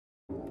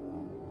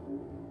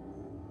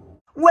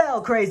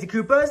Well, Crazy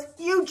Koopas,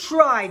 you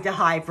tried to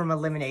hide from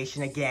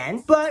elimination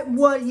again, but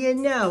what do you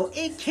know?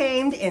 It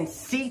came and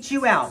seeked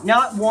you out.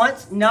 Not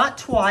once, not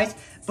twice,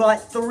 but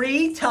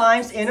 3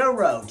 times in a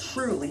row.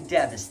 Truly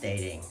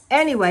devastating.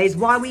 Anyways,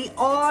 while we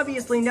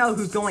obviously know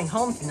who's going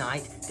home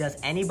tonight, does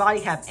anybody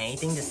have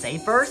anything to say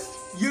first?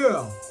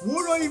 Yeah,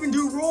 what did I even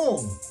do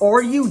wrong?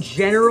 Are you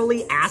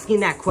generally asking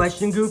that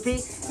question,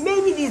 Goofy?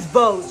 Maybe these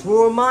votes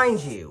will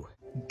remind you.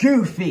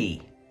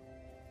 Goofy.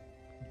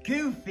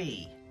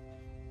 Goofy.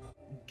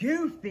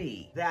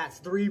 Goofy. That's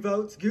 3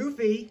 votes,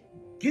 Goofy.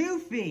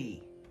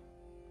 Goofy.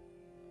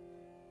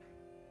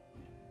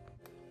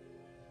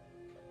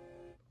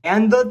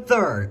 And the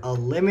third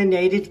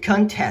eliminated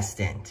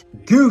contestant,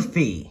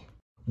 Goofy.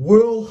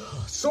 Well,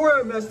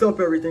 sorry I messed up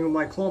everything with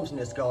my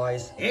clumsiness,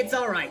 guys. It's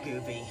alright,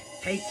 Goofy.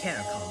 Take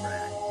care,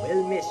 comrade.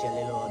 We'll miss you,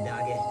 little old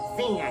doggy.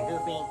 See ya,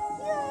 Goofy.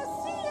 Yeah,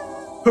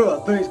 see ya.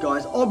 Thanks,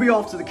 guys. I'll be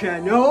off to the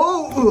can now.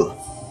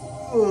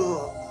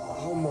 Oh,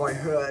 my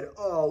head.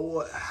 Oh,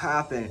 what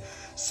happened?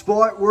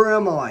 Spot, where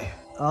am I?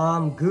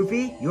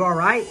 Goofy, you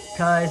alright?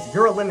 Cause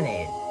you're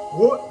eliminated.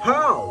 What?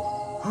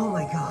 How? Oh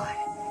my god.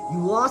 You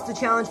lost the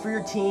challenge for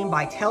your team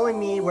by telling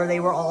me where they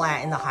were all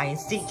at in the hide and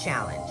seek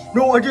challenge.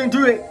 No, I didn't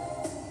do it.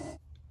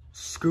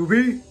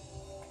 Scooby,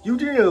 you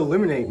didn't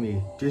eliminate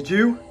me, did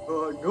you?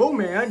 No,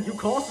 man. You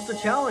caused us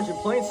a challenge in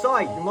plain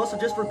sight. You must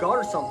have just forgot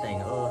or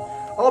something.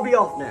 I'll be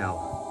off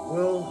now.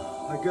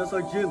 Well, I guess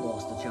I did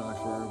lost the challenge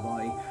for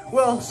everybody.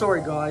 Well,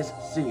 sorry, guys.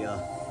 See ya.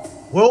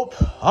 Well,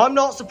 I'm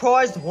not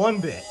surprised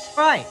one bit.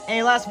 Right.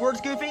 Any last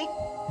words, Goofy?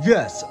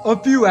 Yes,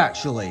 a few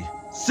actually.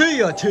 See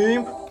ya,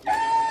 team.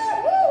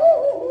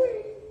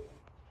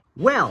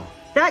 Well,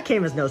 that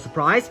came as no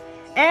surprise.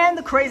 And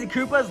the Crazy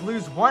Koopas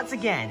lose once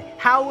again.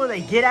 How will they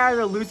get out of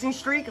their losing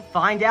streak?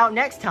 Find out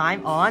next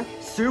time on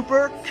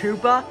Super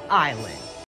Koopa Island.